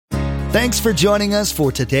Thanks for joining us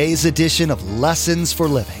for today's edition of Lessons for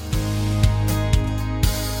Living.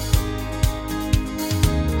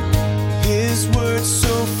 His word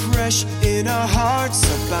so fresh in our hearts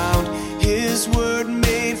abound. His word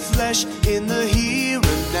made flesh in the here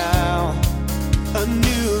and now. A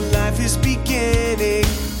new life is beginning.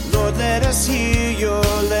 Lord, let us hear your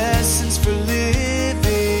lessons for living.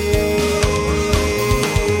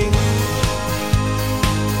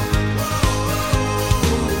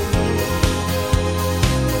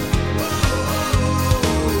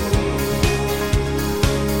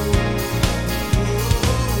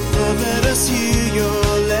 Lord, let us hear your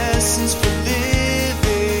lessons for living.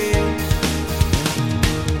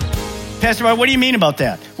 Pastor Mark, what do you mean about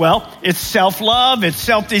that? Well, it's self-love, it's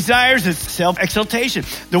self-desires, it's self-exaltation.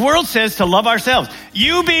 The world says to love ourselves.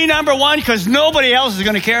 You be number one because nobody else is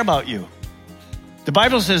going to care about you. The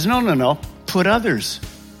Bible says, no. Put others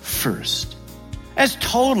first. That's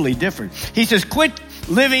totally different. He says, quit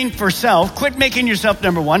living for self, quit making yourself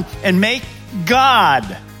number one, and make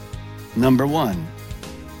God number one.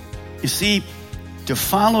 You see, to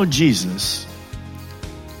follow Jesus,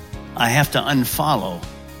 I have to unfollow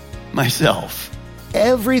myself.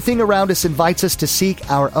 Everything around us invites us to seek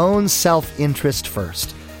our own self-interest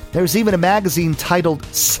first. There's even a magazine titled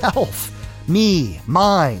Self. Me,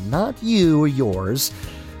 mine, not you or yours.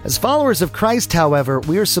 As followers of Christ, however,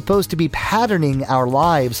 we are supposed to be patterning our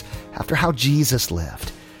lives after how Jesus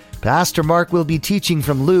lived. Pastor Mark will be teaching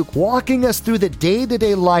from Luke, walking us through the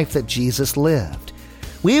day-to-day life that Jesus lived.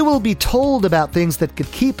 We will be told about things that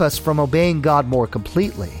could keep us from obeying God more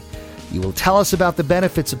completely. He will tell us about the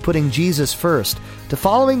benefits of putting Jesus first, to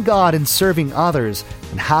following God and serving others,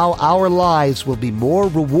 and how our lives will be more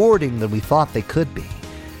rewarding than we thought they could be.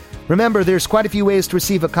 Remember, there's quite a few ways to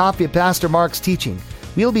receive a copy of Pastor Mark's teaching.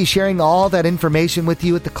 We'll be sharing all that information with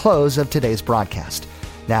you at the close of today's broadcast.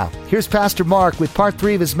 Now, here's Pastor Mark with part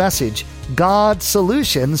 3 of his message, God's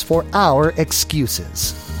Solutions for Our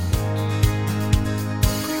Excuses.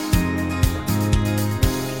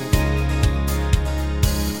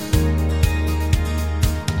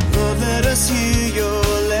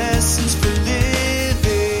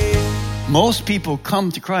 Most people come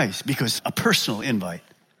to Christ because a personal invite.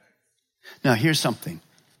 Now, here's something.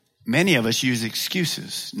 Many of us use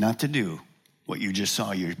excuses not to do what you just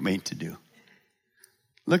saw you're made to do.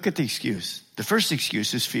 Look at the excuse. The first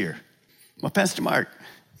excuse is fear. Well, Pastor Mark,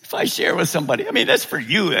 if I share with somebody, that's for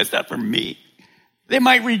you, that's not for me. They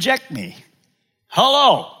might reject me.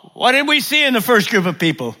 Hello, what did we see in the first group of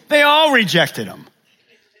people? They all rejected him.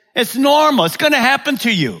 It's normal. It's going to happen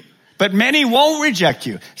to you. But many won't reject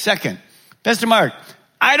you. Second, Pastor Mark,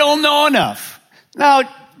 I don't know enough. Now,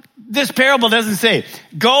 this parable doesn't say,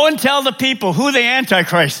 go and tell the people who the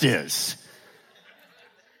Antichrist is.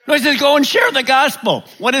 No, it says go and share the gospel.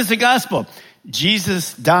 What is the gospel?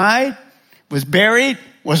 Jesus died, was buried,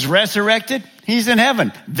 was resurrected. He's in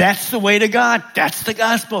heaven. That's the way to God. That's the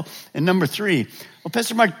gospel. And number 3, well,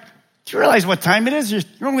 Pastor Mark, do you realize what time it is? You're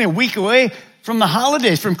only a week away from the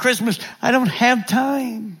holidays, from Christmas. I don't have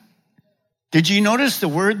time. Did you notice the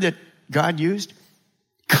word that God used?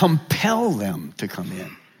 Compel them to come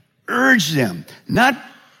in. Urge them. Not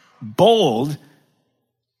bold.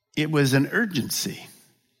 It was an urgency.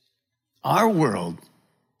 Our world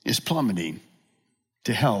is plummeting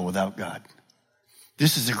to hell without God.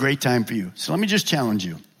 This is a great time for you. So let me just challenge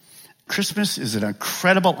you. Christmas is an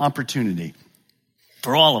incredible opportunity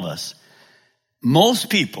for all of us.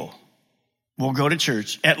 Most people will go to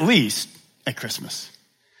church at least at Christmas.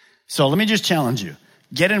 So let me just challenge you.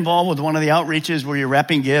 Get involved with one of the outreaches where you're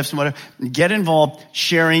wrapping gifts and whatever. Get involved,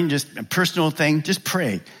 sharing, just a personal thing. Just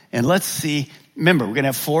pray. And let's see. Remember, we're going to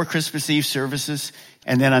have 4 Christmas Eve services.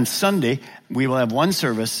 And then on Sunday, we will have 1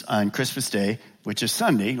 service on Christmas Day, which is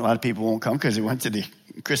Sunday. A lot of people won't come because they went to the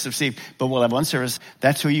Christmas Eve. But we'll have 1 service.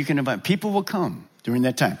 That's who you can invite. People will come during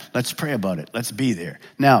that time. Let's pray about it. Let's be there.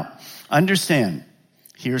 Now, understand.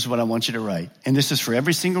 Here's what I want you to write. And this is for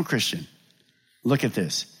every single Christian. Look at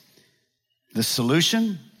this. The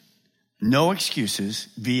solution, no excuses,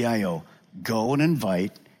 VIO. Go and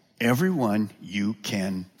invite everyone you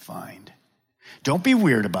can find. Don't be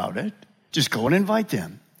weird about it. Just go and invite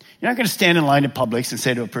them. You're not going to stand in line at Publix and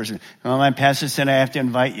say to a person, well, my pastor said I have to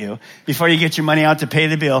invite you. Before you get your money out to pay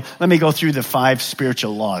the bill, let me go through the 5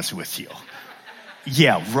 spiritual laws with you.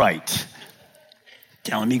 Yeah, right.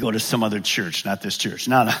 Now, let me go to some other church, not this church.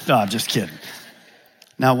 No, I'm just kidding.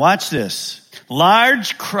 Now, watch this.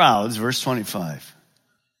 Large crowds, verse 25.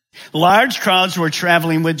 Large crowds were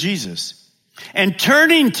traveling with Jesus. And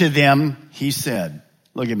turning to them, he said,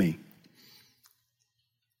 look at me.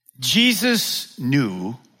 Jesus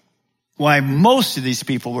knew why most of these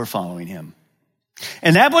people were following him.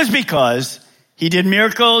 And that was because he did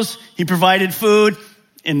miracles, he provided food,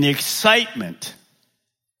 and the excitement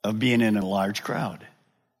of being in a large crowd.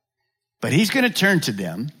 But he's going to turn to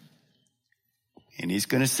them, and he's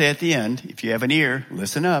going to say at the end, if you have an ear,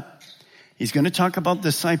 listen up. He's going to talk about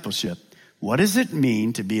discipleship. What does it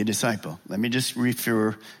mean to be a disciple? Let me just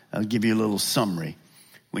I'll give you a little summary.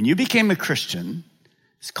 When you became a Christian,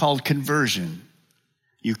 it's called conversion.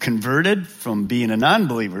 You converted from being a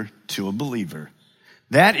non-believer to a believer.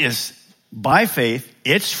 That is by faith.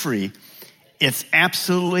 It's free. It's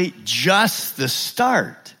absolutely just the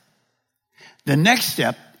start. The next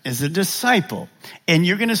step is a disciple. And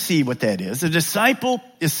you're going to see what that is. A disciple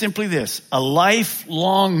is simply this: a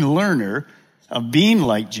lifelong learner of being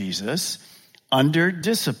like Jesus under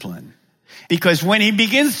discipline. Because when he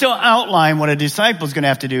begins to outline what a disciple is going to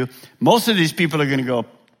have to do, most of these people are going to go,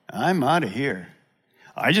 I'm out of here.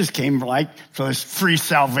 I just came for this free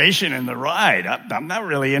salvation in the ride. I'm not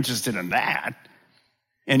really interested in that.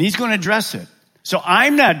 And he's going to address it. So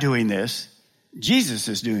I'm not doing this. Jesus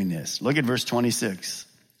is doing this. Look at verse 26.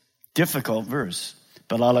 Difficult verse,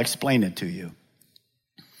 but I'll explain it to you.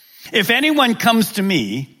 If anyone comes to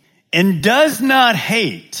me and does not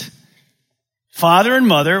hate father and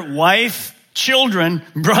mother, wife, children,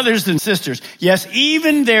 brothers and sisters, yes,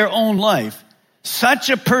 even their own life, such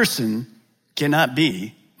a person cannot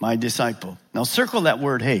be my disciple. Now circle that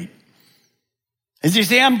word hate. As you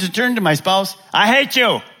say, I'm to turn to my spouse, I hate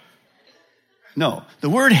you. No, the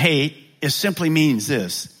word hate simply means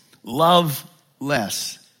this: love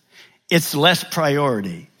less. It's less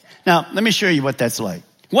priority. Now, let me show you what that's like.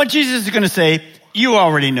 What Jesus is going to say, you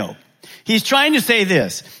already know. He's trying to say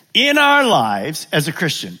this: in our lives as a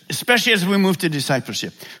Christian, especially as we move to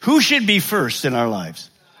discipleship, who should be first in our lives?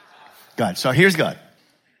 God. So here's God.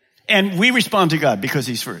 And we respond to God because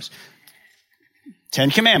he's first.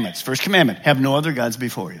 10 commandments. First commandment, have no other gods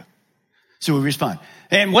before you. So we respond.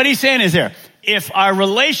 And what he's saying is there, if our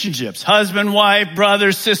relationships, husband, wife,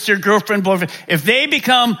 brother, sister, girlfriend, boyfriend, if they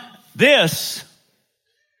become this,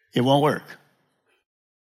 it won't work.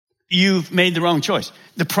 You've made the wrong choice.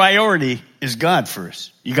 The priority is God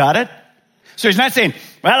first. You got it? So he's not saying,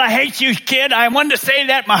 well, I hate you, kid. I wanted to say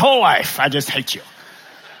that my whole life. I just hate you.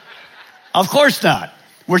 Of course not.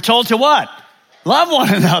 We're told to what? Love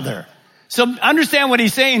one another. So understand what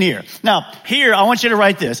he's saying here. Now, here, I want you to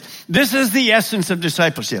write this. This is the essence of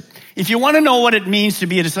discipleship. If you want to know what it means to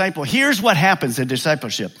be a disciple, here's what happens in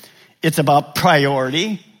discipleship. It's about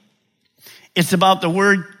priority. It's about the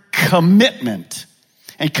word commitment.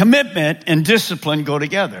 And commitment and discipline go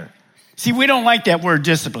together. See, we don't like that word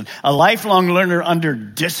discipline. A lifelong learner under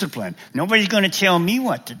discipline. Nobody's going to tell me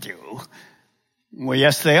what to do. Well,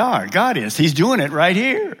 yes, they are. God is. He's doing it right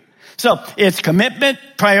here. So it's commitment,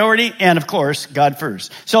 priority, and of course, God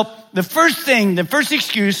first. So the first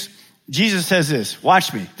excuse, Jesus says this.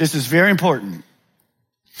 Watch me. This is very important.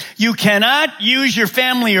 You cannot use your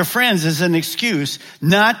family or friends as an excuse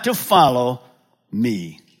not to follow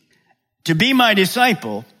me. To be my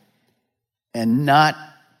disciple and not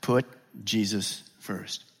put Jesus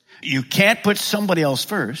first. You can't put somebody else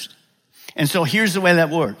first. And so here's the way that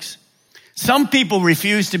works. Some people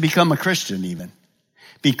refuse to become a Christian even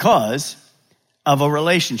because of a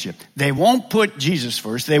relationship. They won't put Jesus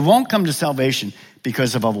first. They won't come to salvation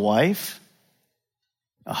because of a wife,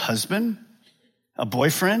 a husband, a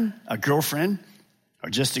boyfriend, a girlfriend, or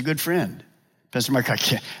just a good friend. Pastor Mark, I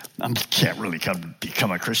can't really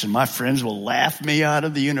become a Christian. My friends will laugh me out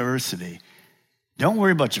of the university. Don't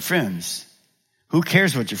worry about your friends. Who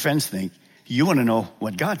cares what your friends think? You want to know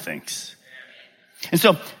what God thinks. And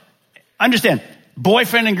so, understand,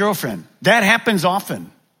 boyfriend and girlfriend, that happens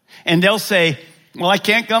often. And they'll say, well, I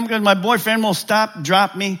can't come because my boyfriend will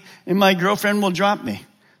drop me, and my girlfriend will drop me.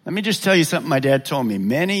 Let me just tell you something my dad told me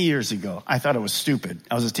many years ago. I thought it was stupid.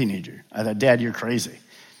 I was a teenager. I thought, Dad, you're crazy.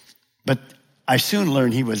 But I soon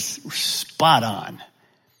learned he was spot on.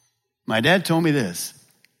 My dad told me this: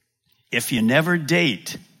 if you never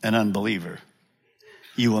date an unbeliever,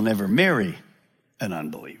 you will never marry an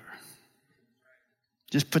unbeliever.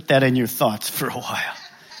 Just put that in your thoughts for a while.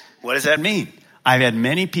 What does that mean? I've had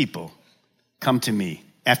many people come to me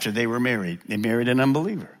after they were married. They married an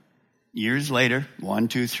unbeliever. Years later, 1,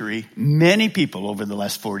 2, 3, many people over the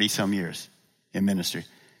last 40 some years in ministry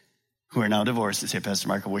who are now divorced and say, Pastor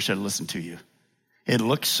Mark, I wish I'd listened to you. It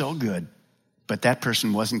looked so good, but that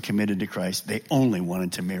person wasn't committed to Christ. They only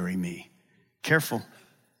wanted to marry me. Careful.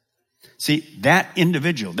 See, that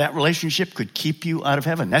individual, that relationship could keep you out of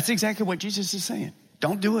heaven. That's exactly what Jesus is saying.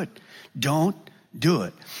 Don't do it. Don't do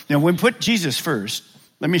it. Now, when we put Jesus first,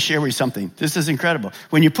 Let me share with you something. This is incredible.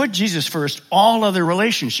 When you put Jesus first, all other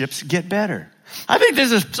relationships get better. I think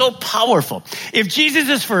this is so powerful. If Jesus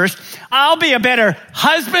is first, I'll be a better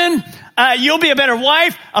husband, you'll be a better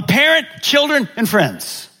wife, a parent, children, and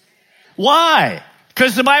friends. Why?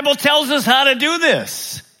 Because the Bible tells us how to do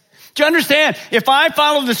this. Do you understand? If I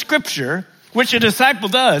follow the scripture, which a disciple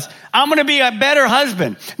does, I'm going to be a better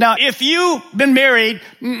husband. Now, if you've been married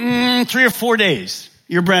 3 or 4 days,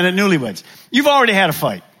 you're brand new newlyweds, you've already had a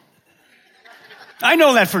fight. I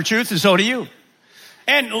know that for truth, and so do you.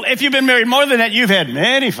 And if you've been married more than that, you've had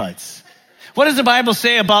many fights. What does the Bible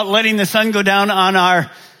say about letting the sun go down on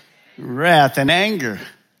our wrath and anger?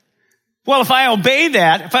 Well, if I obey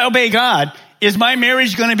that, if I obey God, is my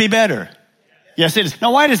marriage going to be better? Yes, it is.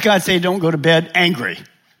 Now, why does God say don't go to bed angry?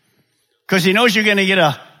 Because he knows you're going to get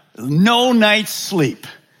a no night's sleep.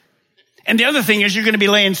 And the other thing is you're going to be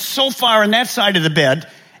laying so far on that side of the bed,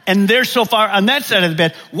 and they're so far on that side of the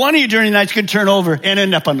bed, one of you during the night could turn over and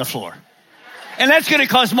end up on the floor. And that's going to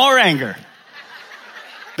cause more anger.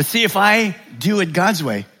 But see, if I do it God's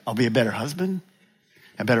way, I'll be a better husband,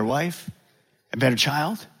 a better wife, a better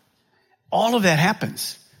child. All of that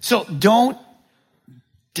happens. So don't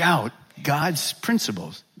doubt God's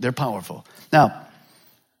principles. They're powerful. Now,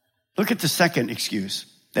 look at the second excuse.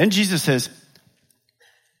 Then Jesus says,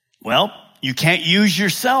 well, you can't use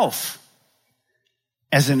yourself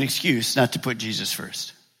as an excuse not to put Jesus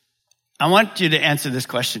first. I want you to answer this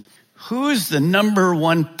question. Who's the number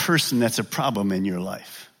one person that's a problem in your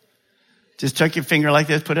life? Just tuck your finger like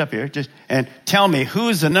this, put it up here, and tell me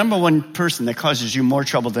who's the number one person that causes you more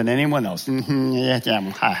trouble than anyone else. That's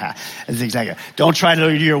exactly. Don't try to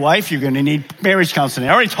do your wife. You're going to need marriage counseling.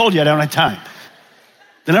 I already told you I don't have time.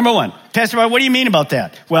 The number one. Pastor Mark, what do you mean about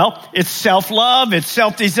that? Well, it's self-love, it's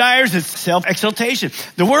self-desires, it's self-exaltation.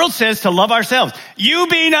 The world says to love ourselves. You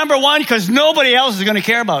be number one because nobody else is going to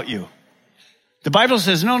care about you. The Bible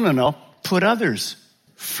says, no. Put others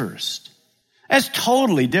first. That's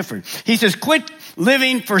totally different. He says, quit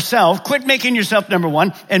living for self, quit making yourself number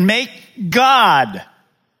one, and make God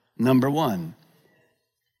number one.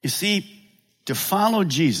 You see, to follow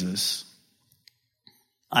Jesus,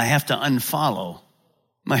 I have to unfollow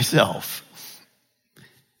myself.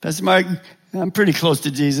 Pastor Mark, I'm pretty close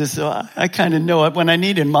to Jesus, so I kind of know it. When I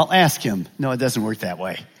need him, I'll ask him. No, it doesn't work that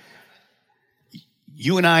way.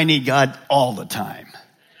 You and I need God all the time.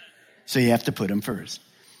 So you have to put him first.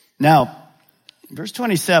 Now, verse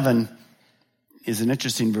 27 is an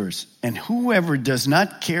interesting verse. And whoever does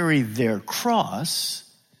not carry their cross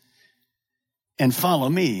and follow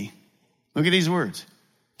me, look at these words,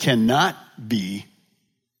 cannot be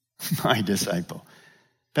my disciple.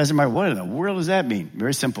 Pastor Mark, what in the world does that mean?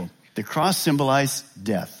 Very simple. The cross symbolized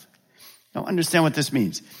death. Now understand what this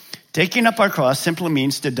means. Taking up our cross simply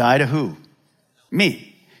means to die to who?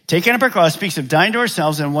 Me. Taking up our cross speaks of dying to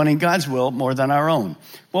ourselves and wanting God's will more than our own.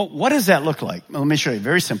 Well, what does that look like? Well, let me show you.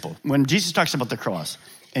 Very simple. When Jesus talks about the cross,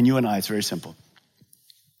 and you and I, it's very simple.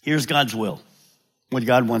 Here's God's will, what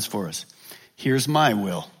God wants for us. Here's my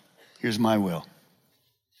will. Here's my will.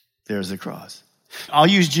 There's the cross. I'll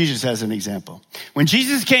use Jesus as an example. When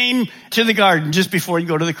Jesus came to the garden just before you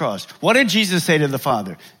go to the cross, what did Jesus say to the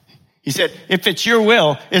Father? He said, if it's your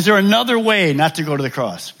will, is there another way not to go to the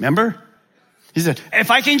cross? Remember? He said,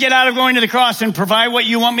 if I can get out of going to the cross and provide what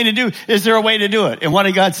you want me to do, is there a way to do it? And what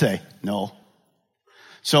did God say? No.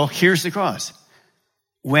 So here's the cross.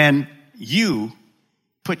 When you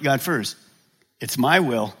put God first, it's my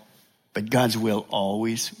will, but God's will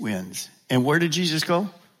always wins. And where did Jesus go?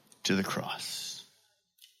 To the cross.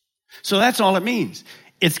 So that's all it means.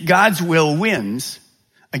 It's God's will wins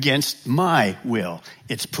against my will.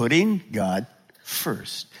 It's putting God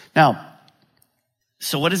first. Now,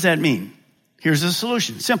 so what does that mean? Here's the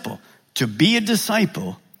solution. Simple. To be a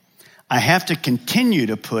disciple, I have to continue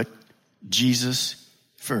to put Jesus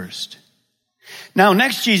first. Now,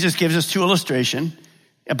 next, Jesus gives us two illustrations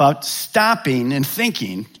about stopping and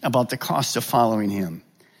thinking about the cost of following him.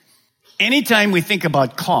 Anytime we think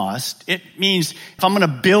about cost, it means if I'm going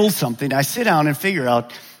to build something, I sit down and figure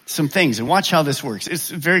out some things and watch how this works.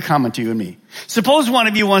 It's very common to you and me. Suppose one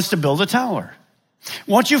of you wants to build a tower.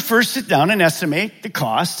 Won't you first sit down and estimate the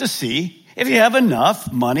cost to see if you have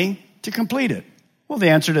enough money to complete it? Well, the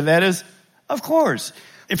answer to that is, of course.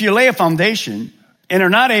 If you lay a foundation and are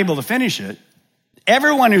not able to finish it,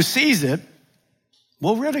 everyone who sees it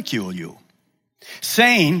will ridicule you,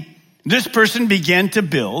 saying, this person began to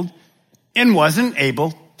build and wasn't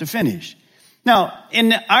able to finish. Now,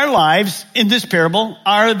 in our lives, in this parable,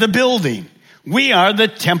 are the building. We are the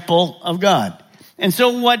temple of God. And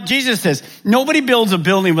so what Jesus says, nobody builds a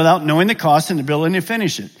building without knowing the cost and the ability to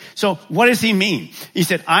finish it. So what does he mean? He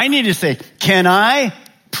said, I need to say, can I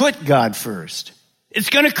put God first? It's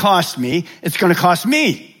going to cost me. It's going to cost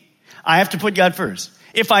me. I have to put God first.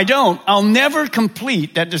 If I don't, I'll never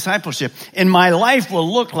complete that discipleship. And my life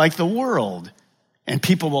will look like the world. And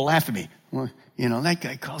people will laugh at me. Well, you know, that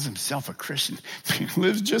guy calls himself a Christian. He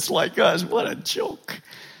lives just like us. What a joke.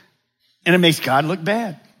 And it makes God look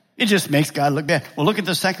bad. It just makes God look bad. Well, look at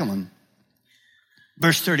the second one.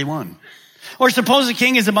 Verse 31. Or suppose a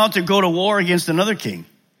king is about to go to war against another king.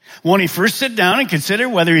 Won't he first sit down and consider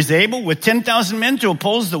whether he's able with 10,000 men to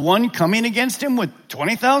oppose the one coming against him with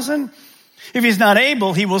 20,000? If he's not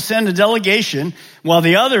able, he will send a delegation while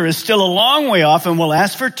the other is still a long way off and will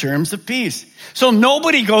ask for terms of peace. So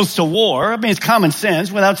nobody goes to war, I mean, it's common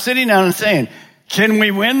sense, without sitting down and saying, can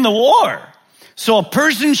we win the war? So a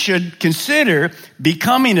person should consider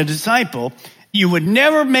becoming a disciple. You would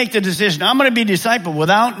never make the decision, I'm going to be a disciple,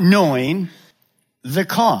 without knowing the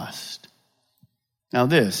cost. Now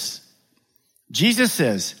this, Jesus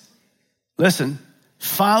says, listen,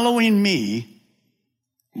 following me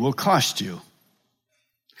will cost you.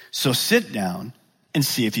 So sit down and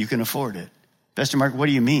see if you can afford it. Pastor Mark, what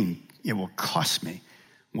do you mean it will cost me?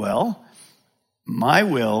 Well, my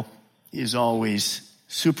will is always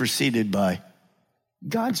superseded by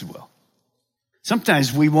God's will.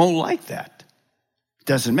 Sometimes we won't like that.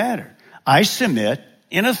 Doesn't matter. I submit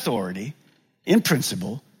in authority, in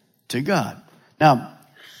principle, to God. Now,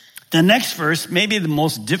 the next verse may be the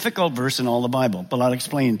most difficult verse in all the Bible, but I'll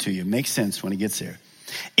explain it to you. It makes sense when it gets there.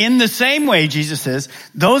 In the same way, Jesus says,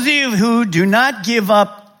 those of you who do not give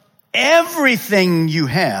up everything you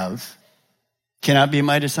have cannot be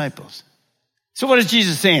my disciples. So what is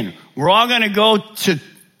Jesus saying? We're all going to go to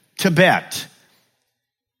Tibet,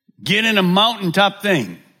 get in a mountaintop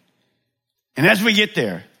thing. And as we get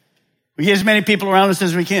there, we get as many people around us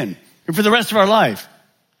as we can. And for the rest of our life,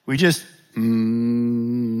 we just, boy,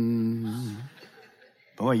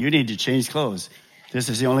 you need to change clothes. This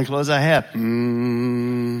is the only clothes I have.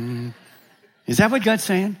 Is that what God's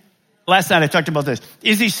saying? Last night I talked about this.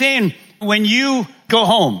 Is he saying when you go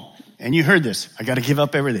home and you heard this, I got to give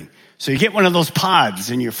up everything. So you get one of those pods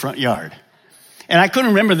in your front yard. And I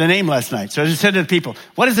couldn't remember the name last night. So I just said to the people,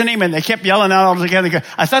 what is the name? And they kept yelling out all together.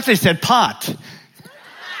 I thought they said pot.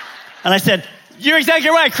 And I said, you're exactly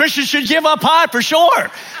right. Christians should give up pot for sure.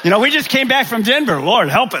 You know, we just came back from Denver. Lord,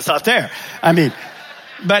 help us out there. I mean,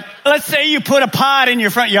 but let's say you put a pod in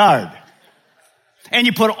your front yard and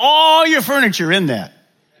you put all your furniture in that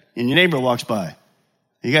and your neighbor walks by.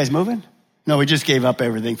 You guys moving? No, we just gave up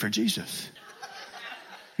everything for Jesus.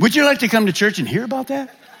 Would you like to come to church and hear about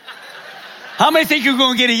that? How many think you're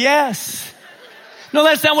going to get a yes? No,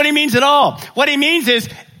 that's not what he means at all. What he means is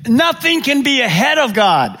nothing can be ahead of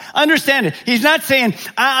God. Understand it. He's not saying,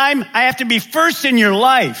 I have to be first in your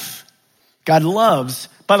life. God loves,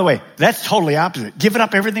 by the way, that's totally opposite. Give it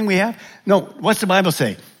up everything we have? No, what's the Bible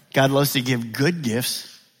say? God loves to give good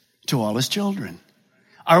gifts to all his children.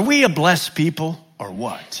 Are we a blessed people or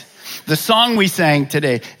what? The song we sang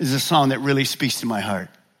today is a song that really speaks to my heart.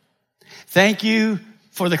 Thank you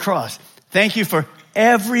for the cross. Thank you for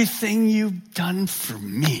everything you've done for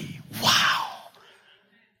me. Wow.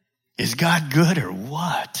 Is God good or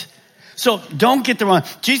what? So don't get the wrong.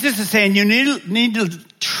 Jesus is saying you need to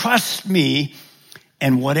trust me,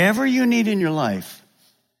 and whatever you need in your life,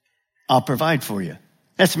 I'll provide for you.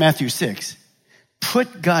 That's Matthew 6.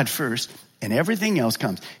 Put God first and everything else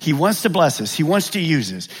comes. He wants to bless us. He wants to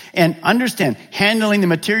use us. And understand, handling the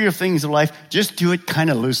material things of life, just do it kind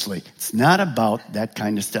of loosely. It's not about that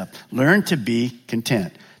kind of stuff. Learn to be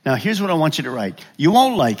content. Now, here's what I want you to write. You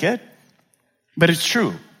won't like it, but it's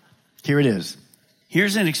true. Here it is.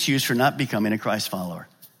 Here's an excuse for not becoming a Christ follower.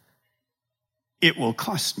 It will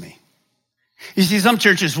cost me. You see, some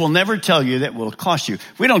churches will never tell you that will cost you.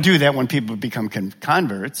 We don't do that when people become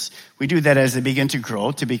converts. We do that as they begin to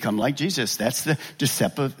grow to become like Jesus. That's the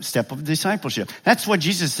step of discipleship. That's what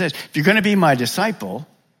Jesus says. If you're going to be my disciple,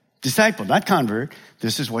 not convert,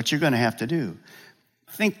 this is what you're going to have to do.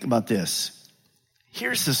 Think about this.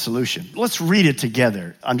 Here's the solution. Let's read it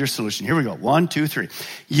together under solution. Here we go. 1, 2, 3.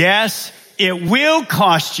 Yes, it will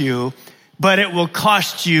cost you, but it will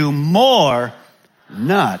cost you more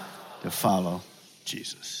not to follow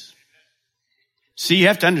Jesus. See, you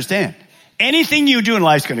have to understand. Anything you do in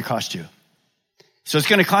life is going to cost you. So it's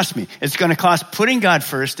going to cost me. It's going to cost putting God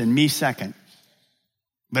first and me second.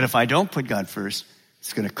 But if I don't put God first,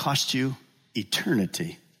 it's going to cost you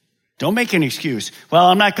eternity. Don't make an excuse. Well,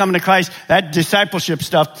 I'm not coming to Christ. That discipleship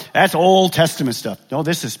stuff, that's Old Testament stuff. No,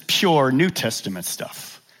 this is pure New Testament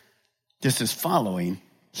stuff. This is following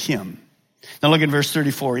him. Now look at verse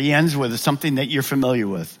 34. He ends with something that you're familiar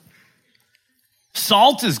with.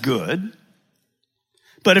 Salt is good,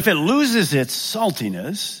 but if it loses its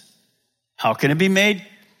saltiness, how can it be made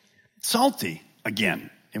salty again?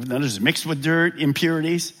 If it's mixed with dirt,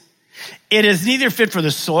 impurities, it is neither fit for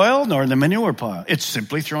the soil nor the manure pile. It's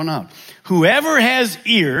simply thrown out. Whoever has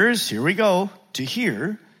ears, here we go, to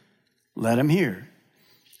hear, let him hear.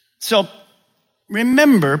 So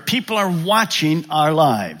remember, people are watching our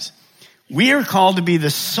lives. We are called to be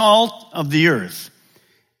the salt of the earth.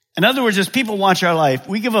 In other words, as people watch our life,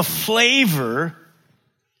 we give a flavor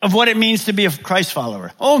of what it means to be a Christ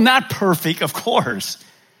follower. Oh, not perfect, of course.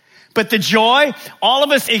 But the joy, all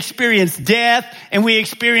of us experience death, and we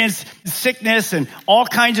experience sickness and all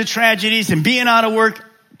kinds of tragedies and being out of work.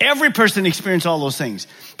 Every person experiences all those things.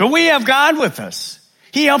 But we have God with us.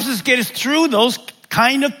 He helps us get us through those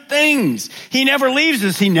kind of things. He never leaves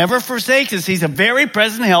us. He never forsakes us. He's a very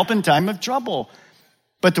present help in time of trouble.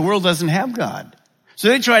 But the world doesn't have God. So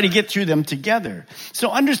they try to get through them together. So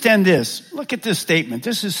understand this. Look at this statement.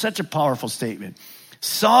 This is such a powerful statement.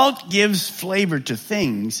 Salt gives flavor to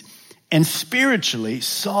things, and spiritually,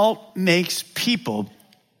 salt makes people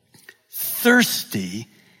thirsty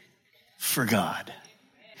for God.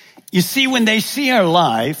 You see, when they see our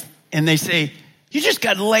life and they say, you just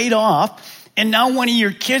got laid off, and now one of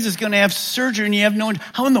your kids is going to have surgery, and you have no,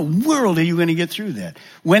 how in the world are you going to get through that?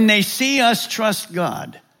 When they see us trust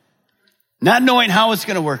God, not knowing how it's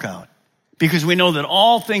going to work out, because we know that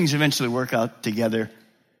all things eventually work out together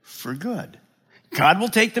for good. God will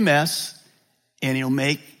take the mess, and he'll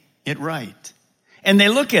make it right. And they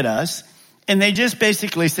look at us, and they just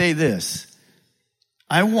basically say this: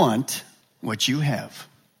 I want what you have.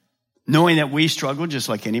 Knowing that we struggle just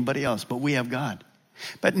like anybody else, but we have God.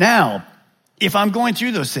 But now, if I'm going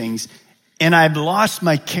through those things, and I've lost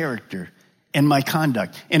my character and my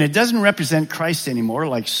conduct, and it doesn't represent Christ anymore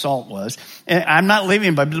like salt was, and I'm not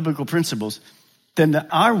living by biblical principles, then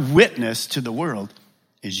our witness to the world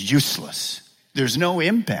is useless. There's no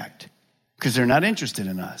impact because they're not interested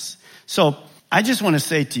in us. So I just want to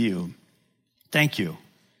say to you, thank you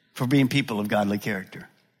for being people of godly character.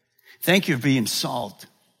 Thank you for being salt.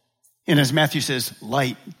 And as Matthew says,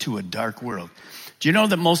 light to a dark world. Do you know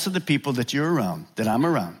that most of the people that you're around, that I'm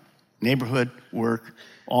around, neighborhood, work,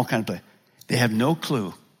 all kinds of places, they have no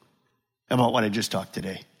clue about what I just talked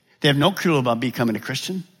today. They have no clue about becoming a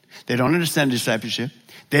Christian. They don't understand discipleship.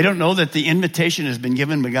 They don't know that the invitation has been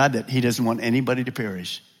given by God that he doesn't want anybody to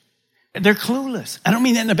perish. They're clueless. I don't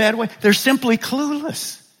mean that in a bad way. They're simply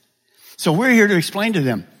clueless. So we're here to explain to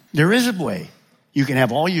them, there is a way. You can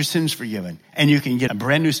have all your sins forgiven, and you can get a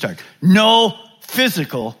brand new start. No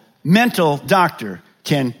physical, mental doctor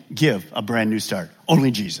can give a brand new start.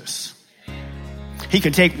 Only Jesus. He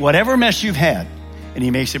can take whatever mess you've had, and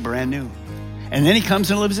he makes it brand new. And then he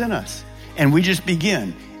comes and lives in us. And we just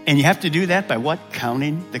begin. And you have to do that by what?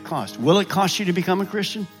 Counting the cost. Will it cost you to become a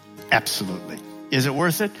Christian? Absolutely. Is it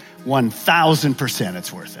worth it? 1,000%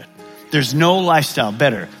 it's worth it. There's no lifestyle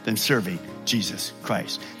better than serving Jesus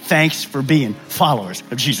Christ. Thanks for being followers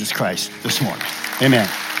of Jesus Christ this morning. Amen.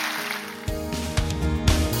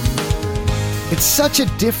 It's such a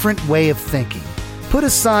different way of thinking. Put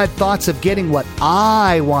aside thoughts of getting what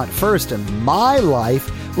I want first, and my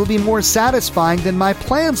life will be more satisfying than my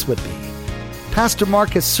plans would be. Pastor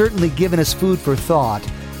Mark has certainly given us food for thought.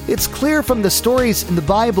 It's clear from the stories in the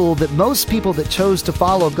Bible that most people that chose to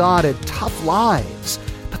follow God had tough lives,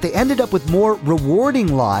 but they ended up with more rewarding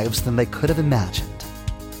lives than they could have imagined.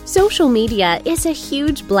 Social media is a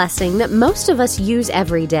huge blessing that most of us use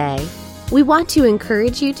every day. We want to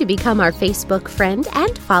encourage you to become our Facebook friend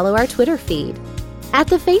and follow our Twitter feed. At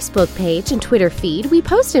the Facebook page and Twitter feed, we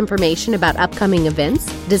post information about upcoming events,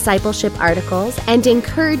 discipleship articles, and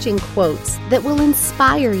encouraging quotes that will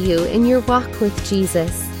inspire you in your walk with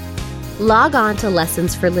Jesus. Log on to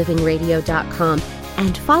lessonsforlivingradio.com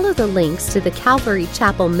and follow the links to the Calvary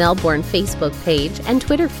Chapel Melbourne Facebook page and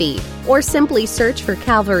Twitter feed, or simply search for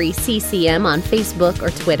Calvary CCM on Facebook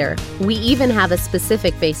or Twitter. We even have a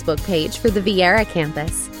specific Facebook page for the Viera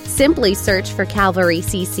campus. Simply search for Calvary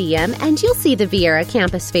CCM and you'll see the Viera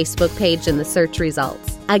campus Facebook page in the search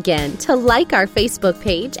results. Again, to like our Facebook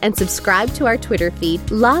page and subscribe to our Twitter feed,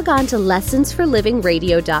 log on to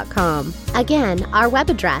lessonsforlivingradio.com. Again, our web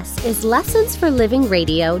address is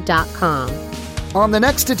lessonsforlivingradio.com. On the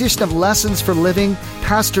next edition of Lessons for Living,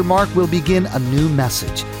 Pastor Mark will begin a new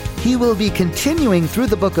message. He will be continuing through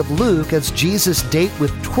the book of Luke as Jesus' date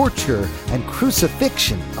with torture and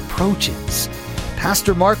crucifixion approaches.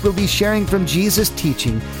 Pastor Mark will be sharing from Jesus'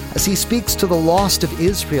 teaching as he speaks to the lost of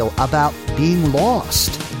Israel about being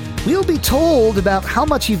lost. we'll be told about how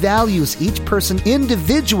much he values each person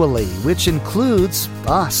individually, which includes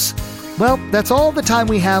us. Well, that's all the time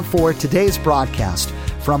we have for today's broadcast.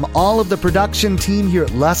 From all of the production team here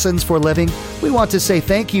at Lessons for Living, we want to say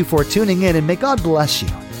thank you for tuning in and may God bless you.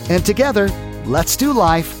 And together, let's do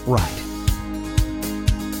life right.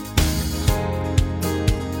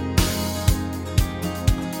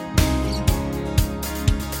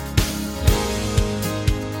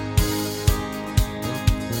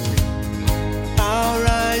 Our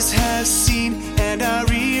eyes have seen and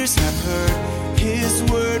our ears have heard His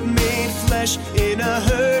word made flesh in a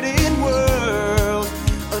hurting world.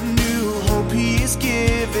 A new hope He is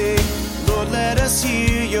giving.